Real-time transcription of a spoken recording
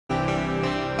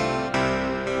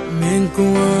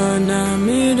Menkuana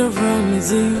made of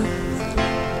Ramsey.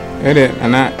 Ede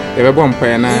ana ebebo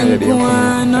mpa na yede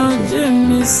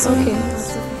Okay.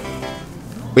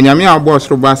 Onyame a boss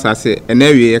ro ba asase ena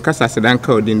awie kasa sedan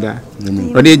ka odinda.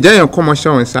 Ode gyan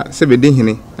commercial nsa se be de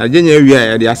hene. Na genya awie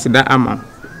a yede aseda ama.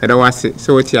 Ede wase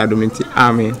se woti adomenti.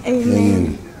 Amen.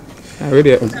 Amen.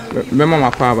 Ede mema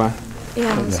makwa ba.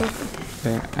 Yeah, so.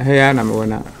 Ahia na me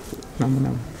wona na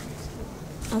mo.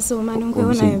 Aso manu ko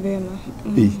na ebema.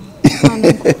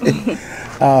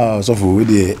 So for we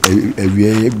dey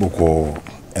awie boko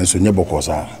enso nye boko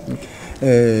sa.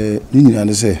 Ni nyina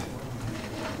ne say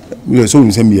we so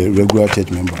we say me regular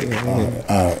church member.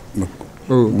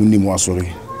 We ni mo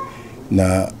asori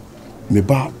na me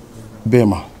ba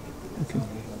bema.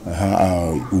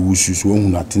 Owusu so hu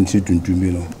na tinti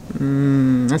tuntumi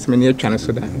no. That's me near channel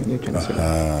so that.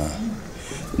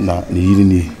 Na ni yiri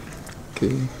ni.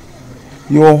 Okay.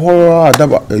 Yo ho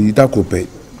adaba itakope.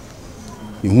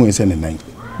 Ihu ese ne nan.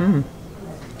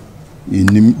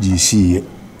 Inim DC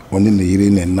woni ne yire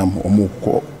ne nam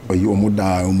omukọ oyi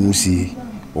omuda omusi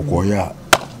okoya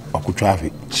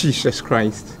akutwafe. Jesus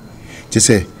Christ. Je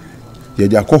say ye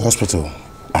ja ko hospital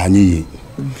anyi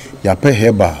ya pe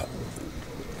heba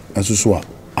asusu a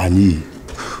anyi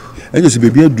enye se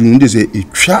bebi adunu de se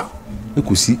etwa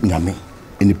ekosi nyame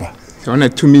enipa So na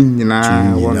tumi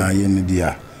nyina wona ye ne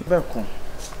dia.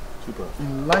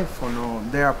 In life,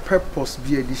 there are purpose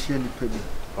be addition.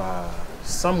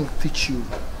 Some will teach you,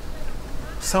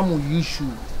 some will use you,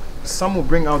 some will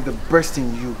bring out the best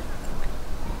in you.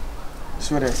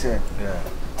 That's what I said. Yeah.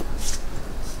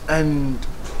 And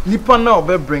Nipa now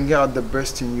will bring out the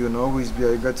best in you, and always be.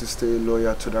 You got to stay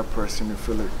loyal to that person. You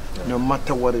feel it, no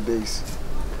matter what it is.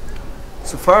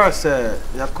 So far as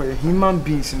you're human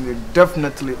beings, and there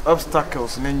definitely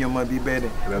obstacles, and then you might be better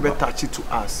touch it to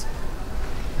us.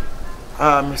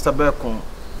 Mr. Bekon,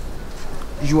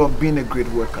 you have been a great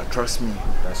worker, trust me.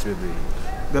 That's really.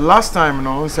 The last time,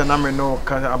 I know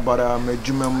about my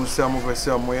Juma Museum over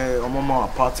my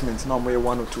apartments, now my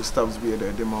 1 or 2 staffs be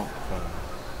there,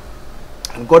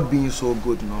 and God being so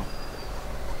good,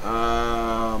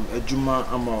 a Juma,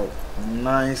 I'm a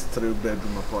nice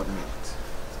 3-bedroom apartment.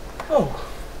 Oh,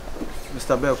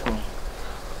 Mr. Bekon,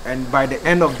 and by the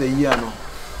end of the year,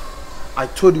 I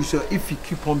told you, sir, if you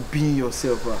keep on being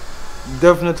yourself,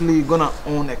 definitely you're gonna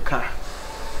own a car.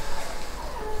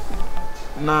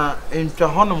 Na into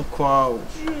honum kwa.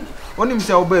 When him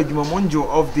say obey you monjo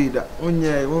off day that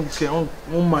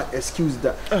on my excuse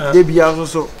that they be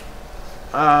also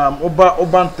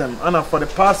obantem and for the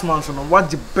past months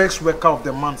what the best worker of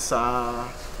the month sir.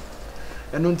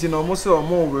 And until almost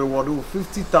more reward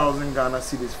 50,000 Ghana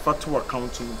cedis fatu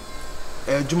account to me.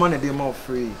 Juma na dey more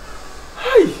free.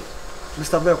 Hi,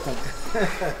 Mr. Bekon.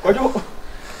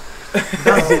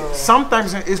 That's it.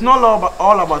 Sometimes it's not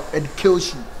all about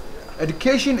education.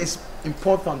 Education is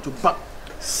important too, but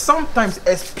sometimes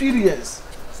experience.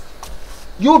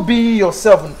 You being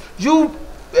yourself, you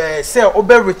say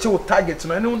obey rich targets.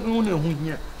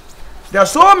 There are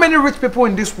so many rich people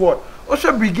in this world.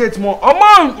 Also, brigade more.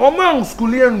 Among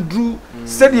school and Drew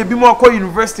said you be more call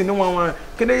university. No one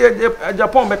can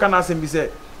Japan make an answer and be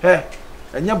said, hey.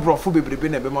 And your brofu be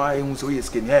been a bema in so ye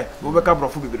skin here. Obeka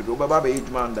brofu be Obaba age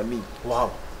man than me. Wow.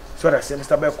 So I say,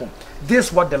 Mr. Bekon, this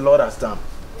is what the Lord has done.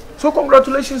 So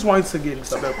congratulations once again,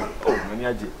 Mr. Bekon. Oh,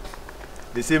 Maniaji.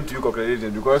 The same to you,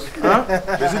 congratulations, because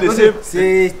they see the same.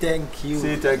 Say thank you.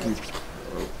 Say thank you.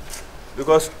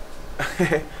 Because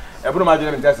I put my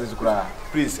judgment tests.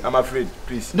 Please, I'm afraid.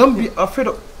 Please. Don't be afraid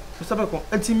of Mr. Bekon.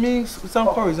 It means some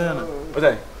chorus. What's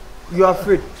that? You are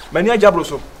afraid. Mania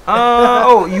Jabroso.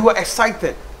 Oh, you are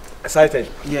excited. Excited?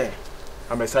 Yeah.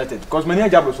 I'm excited. Because Mania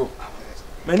Jabroso.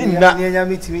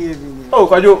 Oh,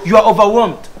 Kwajo. You are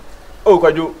overwhelmed. Oh,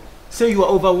 Kwajo. Say you are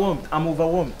overwhelmed. I'm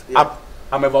overwhelmed. Yeah.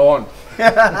 I'm overwhelmed.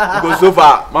 Because so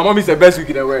far, my mom is the best week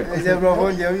in the world.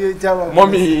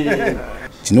 Mommy.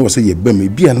 You know, say you be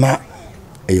na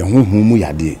a home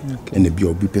yade and the be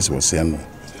or be person was saying.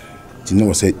 You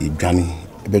know, say a granny,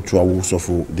 a better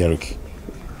Owusu Derek.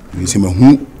 You see,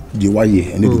 who the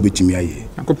way and it will be to me.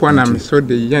 I could so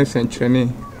the young century.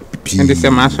 And the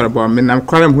same answer about me. I'm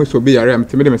calling who will be a ram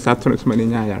to me. Saturn's money.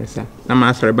 I'm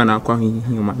answering about calling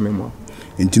him my memoir.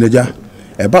 In teenager,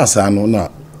 a bass I know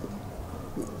now.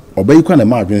 Obey you can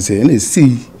imagine say, and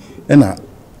see, and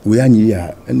we are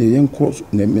near and the young course,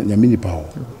 mini power.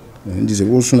 And this is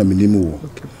also a minimum.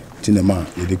 Tinema,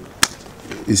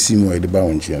 it seemed like the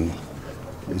bound channel.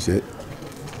 He said,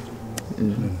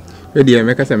 Ready,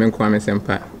 make us a man come and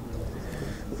semper.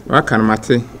 What can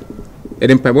matter?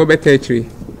 It in Pabo better tree.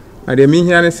 I didn't mean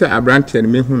here and say a branch and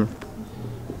me.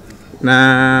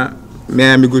 Na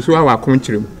me go so wa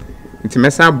konkyerem nti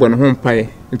mesa abɔ no ho mpae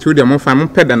nti wo de mo fa mo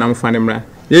peda na mo fa ne mra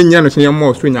ye nya no so ye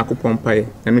mo so Nyankopɔn mpae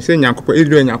na no se Nyankopɔn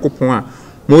Israel Nyankopɔn a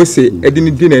Mose edi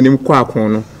ni di na anim kɔ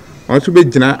akon no onso be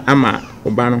gyina ama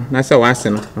oba no na se wa ase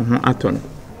no ho ato no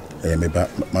me ba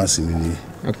masimini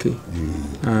okay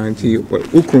nti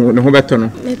ukru ne ho beto no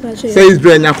se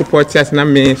Israel Nyankopɔn ti ase na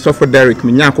me sofo Derek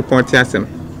me Nyankopɔn ti ase no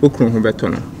ukru ho beto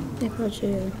no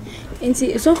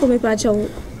nti sofo me pa chawo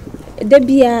da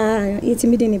bia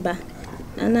yetimi de ne ba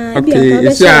ana okay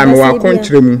isi a me wa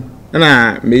konkyere mu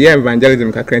na me ye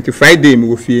evangelism kakra nti Friday me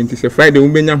wo fie nti se Friday wo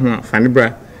benya ho afane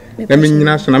bra na me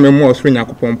nyina so na me mo osoro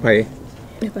Nyankopɔn pae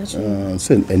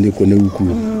sen ene ko na wuku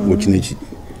wo chinechi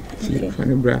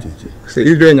afane bra se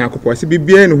Israel Nyankopɔn se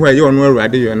bibia ne ho aye ono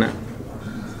Awurade yo na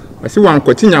ase wan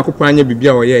kwati Nyankopɔn anya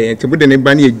bibia wo ye nti bude ne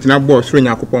ba na egina bo osoro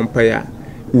Nyankopɔn pae a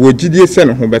wo gidie se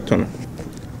ne ho beto no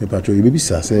me patro you be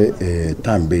bisa say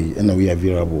time be na we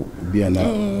available bia na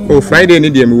Friday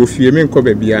ni dia me wo fie me nko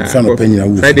ba bia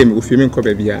Friday me wo fie me nko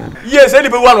ba bia yes any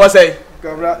people one say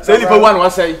say any people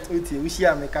one say we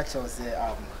share me catch us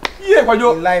yeah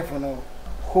kwajo in life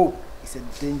hope is a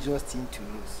dangerous thing to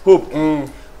lose hope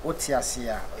what you see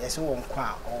yes won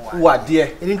kwa wa de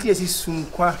anything yes sun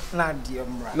kwa na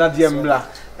de mra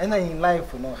and in life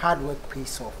hard work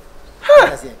pays off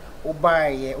that's it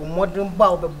Obaye modern ba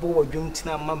obebo adwum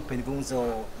tina mampani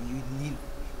so you need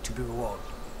to be rewarded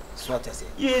so what I say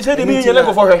you say the me you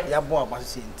go for her ya bo abaso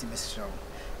say intimacy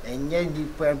enye di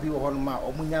pa bi ho no ma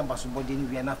omunya abaso body ni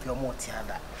wi na fe omo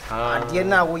tiada ade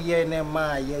na wo ye na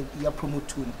ma ya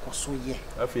promote no koso ye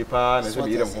afi pa na se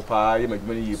bi dem ko pa ye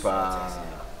madwuma ni yi pa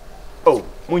oh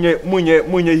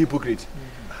munye hypocrite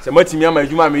se matimi ama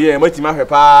adwuma me ye matimi ahwe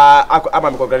pa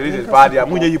aba me congratulations pa dia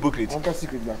munye hypocrite on ka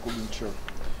secret ya ko bi ncho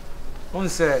on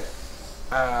say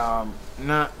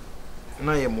na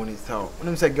ye monitor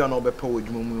on say girl no be pa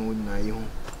adwuma mu na ye ho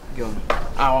girl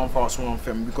I want for so one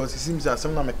fam because it seems that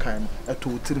some na me kan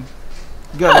eto tirim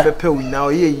girl be pa we now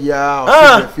ye ya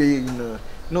o se fe you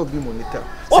no be monitor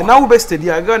so now we be steady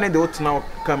girl na dey now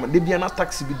come dey be na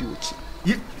taxi video chi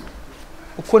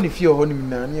o ni fi ho ni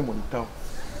na na monitor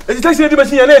e taxi dey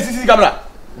machine na CCTV camera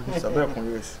sabe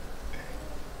kon yes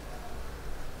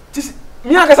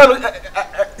mi akasa no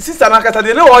sister na akasa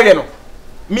de le wo ye no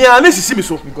mi an sisi mi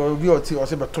so because we oti o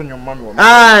se beto nyom mama wo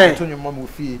beto nyom mama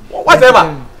ofie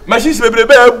whatever machine se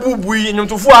bebrebe bubu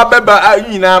nyomtofo abeba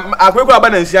nyina akwekwa aba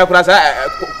na nsia kura sa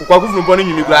kwakufu mpo no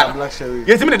nyimi kura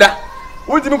yetimi da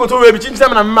wotimi ko to we bi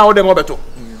chinchem na mama wo de mo beto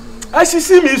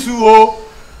asisi mi su o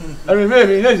I mean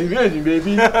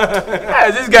baby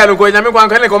this guy no go nyame kwa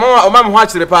kan ko mama ho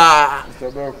akire pa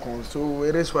so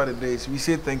it is what it is we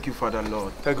say thank you Father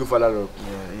Lord yeah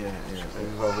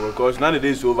because now the day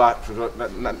is over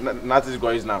nothing is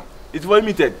going now it's for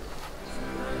limited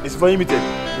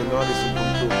the Lord is in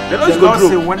control the Lord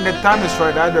say when the time is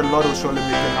right the Lord will surely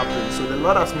make it happen so the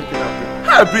Lord has made it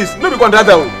happen please no be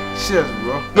contractor cheers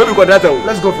bro no be contractor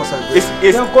let's go for celebration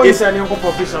it's an uncle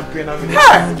for champagne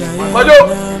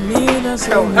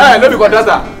no be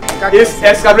contractor it's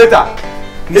excavator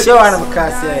Michelle and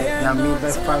Cassie na me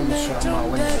best friend show ma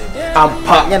when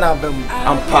ampa na ba mu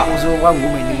ampa ozo wa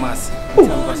woman ni masi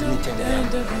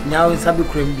now sabi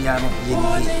krem bia no ye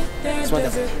ni so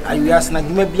that ayu as na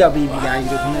djuma bia baby ya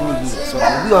ye hu ni so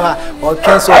bi o ha o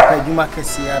cancel pa djuma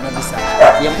kesi ya na bisa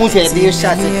ye mu se de yo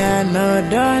shot no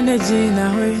done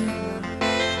jina hoy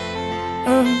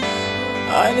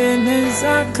adene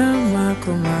zakama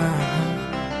kuma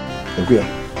ekuya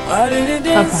adene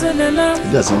desenela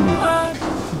that's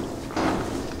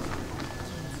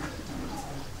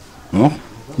no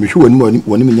me sure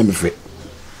woni me nyame fe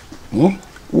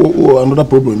another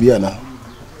problem bi ana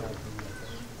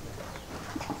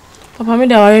papa me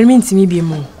da ware mi ntimi bi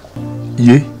mu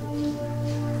ye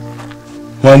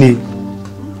wani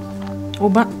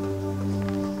oba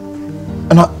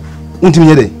ana untimi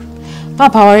ye de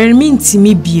papa ware mi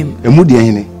ntimi bi mu emu de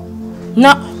hene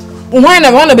na why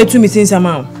na wana betu mi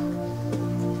sinsama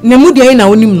na mu de na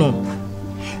onim no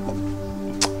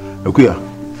akuya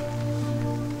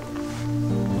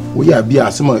wo ya bia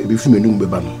asema be fi menum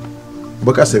beba no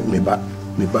baka se me ba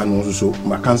no so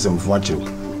ma cancel mfo achew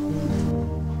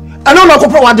ana na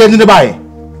kopo wa de ne bae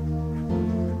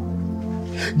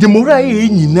de mora e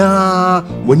nyina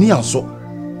wani anso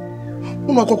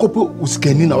una kokopo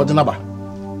uskani na wode na ba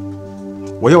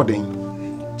wo ye oden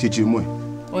chichi mu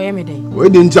oye me den wo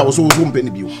de ntia wo so mpe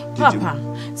ne biwo papa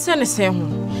se ne se ho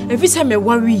efi se me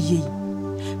wari ye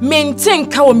maintain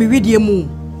ka wo me widie mu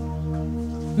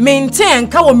maintain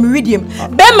ka wo me widie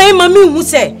be mai ma mi hu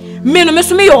se me no me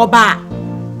so me yoba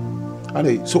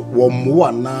ale so wo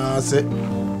mo na se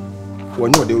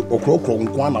when you the okro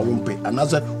nkwa na wompe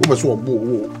anaza wo be so obo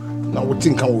wo na wo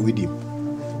tinka wo wedim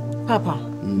papa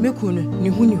meku no ni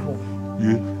hu ni ho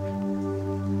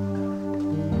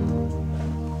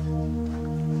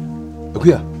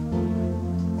Agyewaa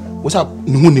what's up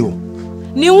ni hu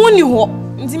ni ho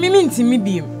nti mimi ntimi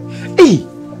biem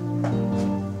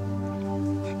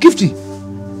Gifty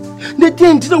the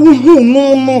tent na wo hu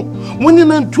no woni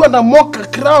na ntua na moka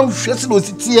crown hwese no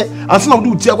sitie asena wo de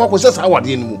utia kwa kwose sa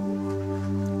wade ni mu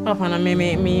papa na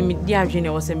me di adwene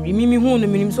wo sem mimi hu no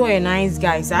minim so nice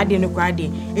guys ade no kwa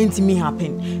ade ntimi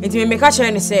happen ntimi me ka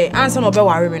chere ne say ansa no be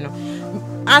ware me no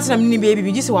ansa na me ni baby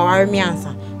bi gisi ware me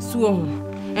ansa so hu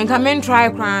enka men try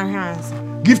crown hands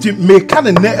Gifty me ka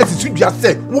ne na atisu dua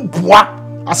se wo boa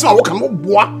asema wo ka no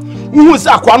boa wo hu se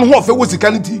akwa no ho fe wo sika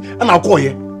nti na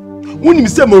akoye woni mi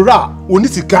se mora oni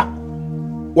sika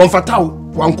won fataw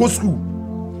wan ko school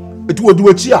etu wodu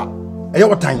achi a eye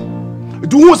wotan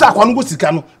etu hu se akwa no go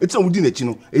sika no eti na wudi na chi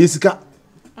no eye sika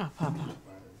papa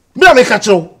me na me ka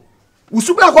chew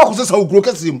usu be akwa ko se sa ogro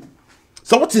kasim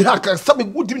sa woti ha ka sabe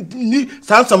wudi ni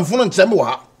sansamfo no nkyeme wo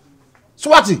ha so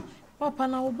wati papa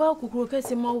na ObaaAkua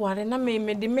kase ma ware na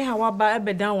me de me ha waba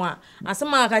ebedan wa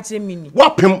asema aka kire mini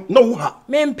wapem na wo ha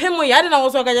me mpem ya de na wo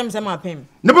so ka jem se ma pem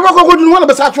ne baba ko godu no na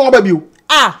be sa atwe oba bio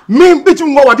me bitim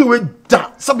ngo wade we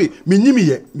da sabe me nyimi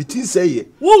ye me tin say ye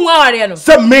wo nwa ware no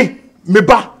se me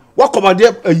ba wakobade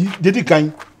ayi dedi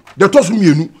kan de tosu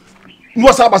mienu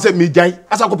wo sa ba se me jan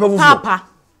asa ko pefu papa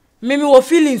me wo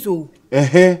feelings o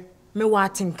me wa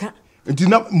tinka nti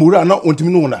na mura na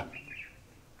ontimi no na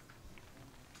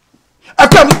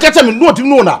aka mi kete me no ontimi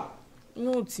no na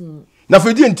na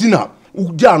fedi ntina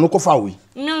udia no ko fa we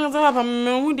papa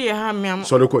me hu de ha me am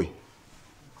sorry koi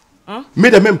me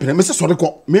de mempene me se sorry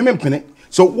ko me mempene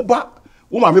so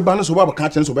wo ma me ba no so ba ka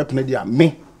chen so be pene dia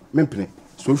me mempene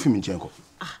so fi mi nchen ko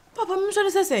papa me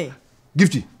so say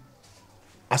Gifty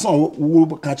asan wo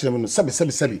ka chen me no sabe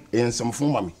ensomfo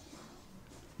ma me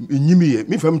enyimi ye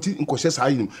me fam ti nkɔhye saa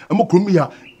yinim am krom ya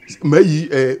mayi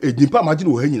ejimpa magine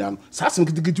wo ha nyina no saa sem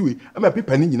kitikiti we am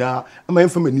pepa ni nyina am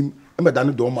enfam anim am da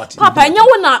ne do mate papa nya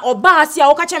wo na oba ase a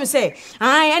wo ka chem se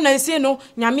ai na se no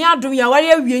nyame adom ya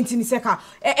ware awie ntini se ka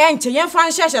enche yemfa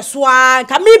nhyehyɛ so a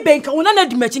ka me ben ka wo na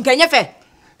di machi nka nyefe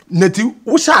nati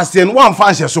wo sha ase no wan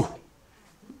fa nhye so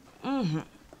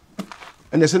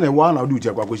ene se na wa na do uti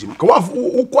akwakoshim ka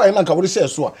wo kwai na ka wo share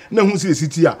so a na hu se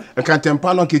siti a ka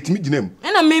tempa no ka timi ginam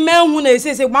ena me hu na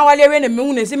se ma wale we na me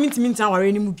hu na se mintimi ntan ware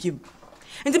ni mu piem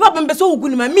nti papa mbe so ogu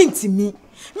ni ma mintimi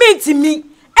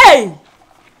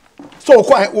so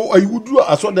kwai ayi wudu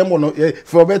aso dem no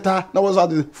for better na was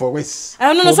that for worse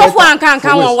no so for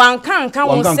ankan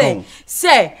won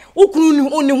say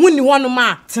ukunu ni hu ni hono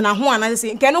ma tena ho ana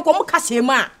se nke no ko mu kase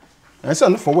mu a say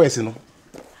no for worse no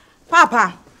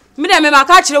papa me dem me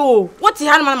maka kire wo woti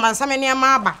han man mansame ne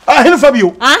ma aba hin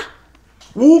Fabio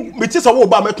wo me ti sa wo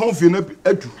ba meton fie na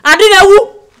adu ade na wu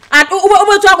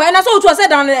obetu akwa na so otu ose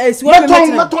dan esi wo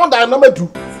meton dan na madu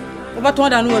obetu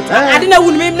dan no otu ade na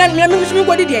wu me musumi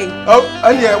ko didi ai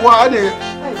ane wa ane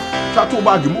tato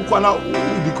bag mu kwa na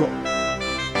udiko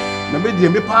na me die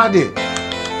me pa de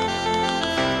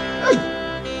ai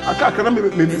aka na me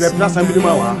place am bi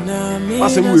ma wa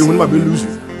pase mu we hu na be lose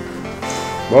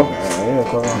bo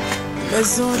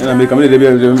and I make a me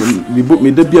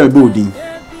de bia boarding.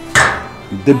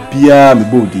 De bia me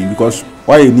boarding because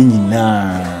why you need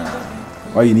na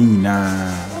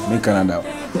make Canada.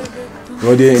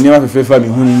 You dey never favor me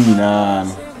hu ni na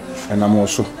and I'm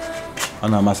also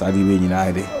and I'm as adi we ni na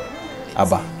ide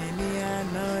aba.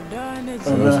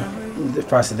 The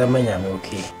first that man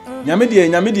okay. Nyame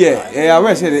de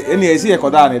aware say any esi e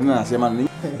koda na na se man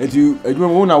etu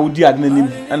edwuma wo na wodi ade na nim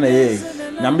na ye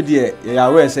nyame de ya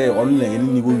aware say onu na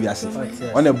eni ni go wiase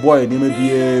on a boy ni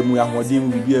mabie mu yahodin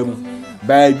mu bibia mu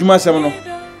ba edwuma sem no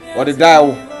wo de dai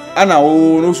wo ana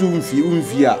wo no so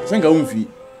umfi a senka umfi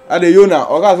ade yona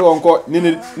o ka so onko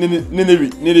ni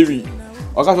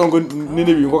o ka so onko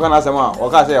ni ko kana asem a o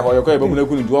ka say ho yeko e bamu na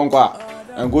kunu du onko a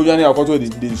anko jani akoto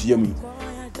de nsia mu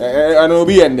ana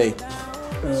obi yende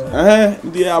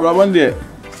ndi abrabon de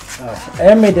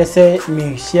me de say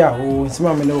me share ho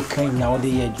nsima me no kan na wo de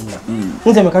ye adwuma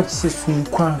nse me ka ti se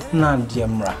sunkwa na de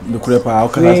mra de kure pa o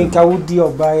kana we ka wodi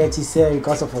oba ya ti say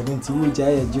because of odinti wo ja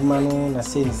ye adwuma no na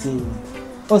say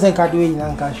o se ka do yin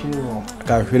na ka hwe wo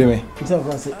ka hwe me nse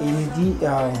ko say eni di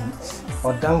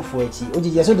odam for echi o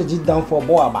ji so de ji down for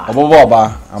bo aba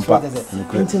ampa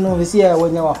nti no we see we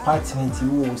nya apartment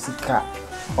wo sika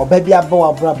oba bi aba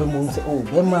wa bra be mo nse o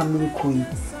be ma mi koi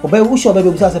oba wo sho oba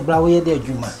be busa se bra wo ye de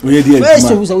adwuma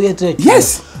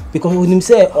yes because when him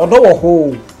say odo wo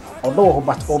ho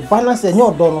but oba na say nya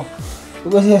odo no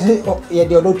Because yeah,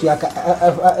 the other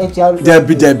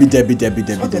Debbie.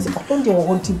 don't you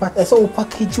want to but I saw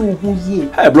package who ye.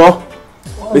 Hey, bro.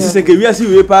 This is we see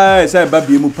we pa say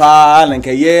baby mu pa na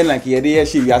nke ye na nke ye de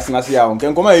she wi asena se ya o nke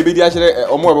nkoma e bi di a kire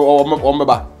o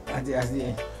ba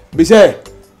bi say e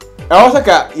wo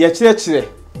saka ye kire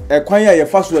kwan ya ye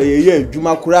fa so ye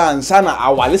adwuma kura ansa na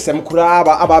awalesem kura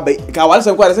aba ka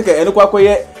awalesem kura saka ene kwa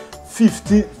koye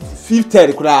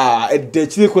 50 kura de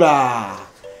kire kura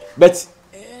but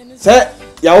say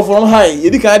ya wo from high ye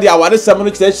di kan de awalesem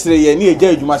no kire ye ni eja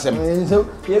adwuma sem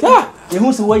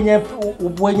Yehu se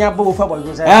wanya bo fa boy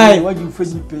go say waju fa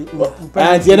nipe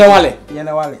anti ene wale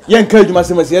ye nka adwuma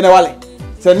sem se ene wale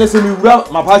se ne se mi wura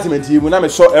my apartment yi mu na me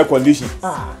so air condition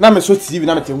na me so TV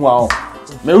na me te hu a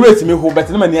me rate me ho bet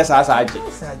na mani asa age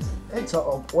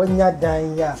eto wanya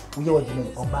dan ya wo ye wajime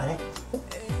oba he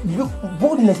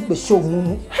boldness be show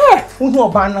mu hu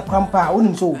oba na kwampa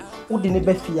wonim so wodi ne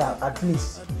be fia at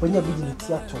least wanya bi ni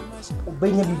theater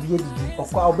obenya bibie didi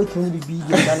okwa obetumi bibie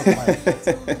didi dan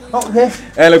kwa okay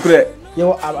elekure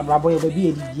yo ababo ye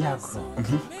bibie didi akro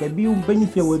kabi umbenyi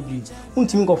fia wadu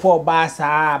untimi go for oba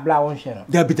sa bla won hwe no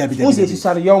dabi unse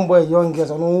sisare young boy young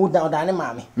girls no da ne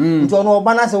mame nti ono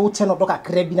oba na se wo che no do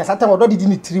kakra bi na satan odo didi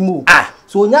ni trimu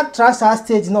so onya transfer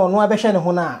stage na ono abehwe ne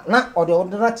ho na ode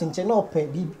odra chenche na opa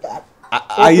bi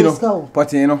ayi no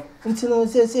potin no nti no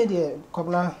se de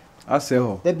kobla ase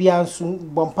ho de bia nsu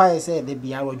bompa se de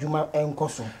bia adwuma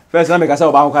enkoso first na me ka say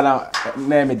ObaaAkua na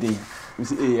e me dey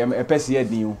e pese e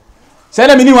din o say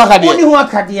na me ni hu akade o ni hu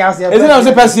akade ya say e say na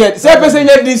say pese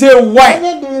nye din say why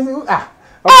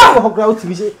ko grau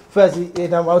tv first e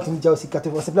na ma utimi jaw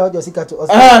sikato o se bla jaw sikato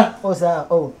o sa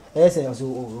o ese so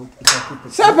o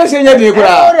say pese nye din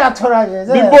kura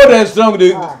be bold and strong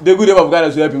the good name of God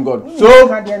is helping God so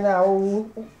akade na o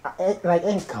like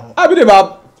income abi the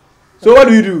bab. So what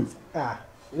do you do?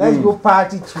 Let's go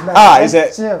party tonight.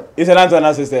 It's an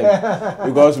internal system.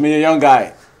 Because me a young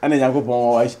guy and then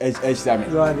Yankopon HTML.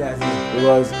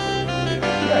 Because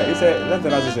it's an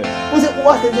internal system.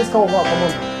 What's this called? Come on.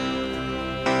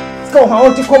 Let's go. I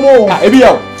want to come on.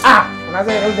 Ebio. And I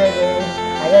say,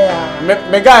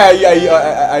 me guy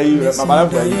my madam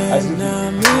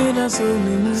say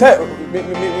me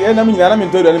na me nyana me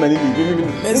ntodo ni mani bi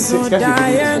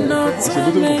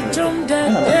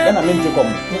na me ntekom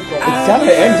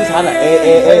it's just hana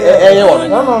won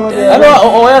no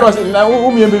na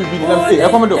umi embe bi na e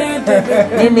come do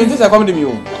me just come do me o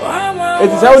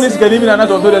it is how this can even na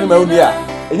ntodo ni ma uni a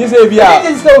enyi say bi a it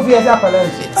is so fear that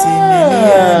balance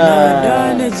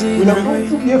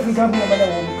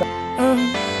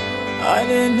I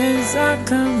didn't